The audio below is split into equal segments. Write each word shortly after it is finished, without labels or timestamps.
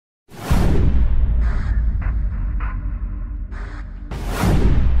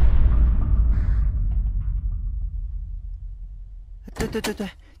对，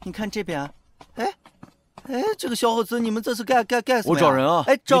你看这边啊，哎，这个小伙子，你们这是干什么呀？我找人啊！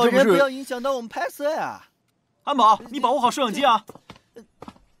哎，找人不要影响到我们拍摄呀。安保，你保护好摄影机啊！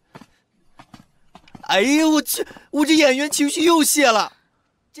哎呦我去，我这演员情绪又泄了。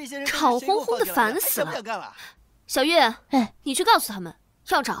这些人吵哄哄的，烦死了。小月，哎，你去告诉他们，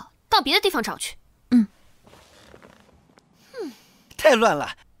要找到别的地方找去。太乱了。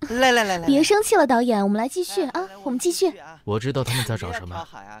来，别生气了，导演，我们来继续啊，我们继续。我知道他们在找什么。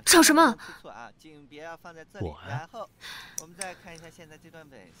找什么？我啊。我们再看一下现在这段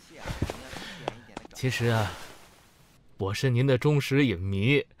吻戏啊。其实啊，我是您的忠实影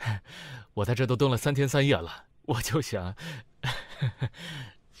迷，我在这都蹲了3天3夜了，我就想，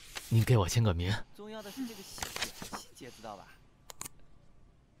您给我签个名。重要的是这个细节知道吧？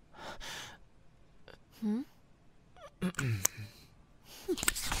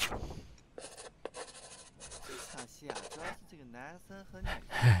这场戏啊，主要是这个男生和女生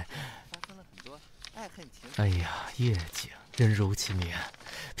发生了很多爱恨情仇。哎呀，夜景人如其名，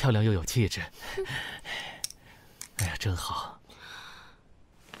漂亮又有气质。哎呀，真好。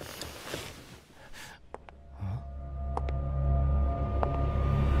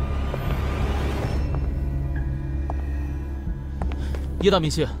叶大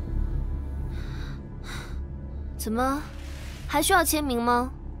明星，怎么，还需要签名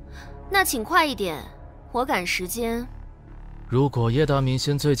吗？那请快一点，我赶时间。如果叶大明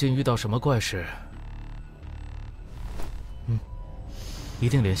星最近遇到什么怪事，一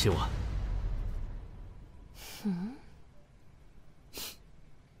定联系我。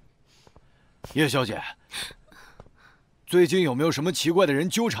叶小姐，最近有没有什么奇怪的人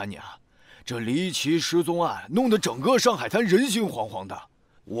纠缠你啊？这离奇失踪案弄得整个上海滩人心惶惶的，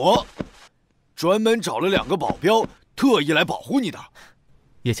我专门找了2个保镖，特意来保护你的。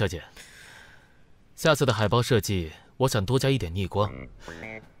叶小姐，下次的海报设计，我想多加一点逆光，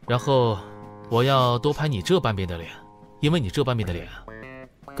然后我要多拍你这半边的脸，因为你这半边的脸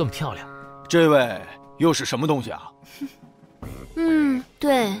更漂亮。这位又是什么东西啊？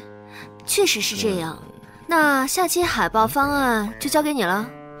对，确实是这样。那下期海报方案就交给你了。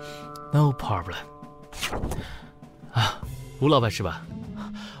No problem。啊，吴老板是吧？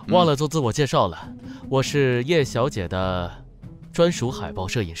忘了做自我介绍了，我是叶小姐的专属海报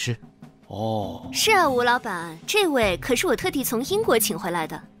摄影师。哦，是啊，吴老板，这位可是我特地从英国请回来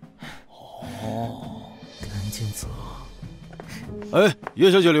的。哦，赶紧走。哎，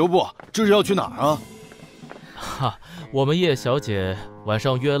叶小姐留步，这是要去哪儿啊？哈，我们叶小姐晚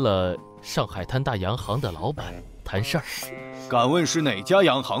上约了上海滩大洋行的老板谈事儿。敢问是哪家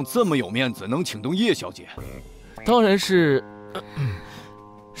洋行这么有面子，能请动叶小姐？当然是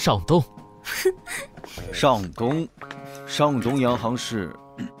上东。上东洋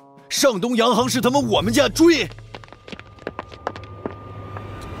行是他妈我们家追。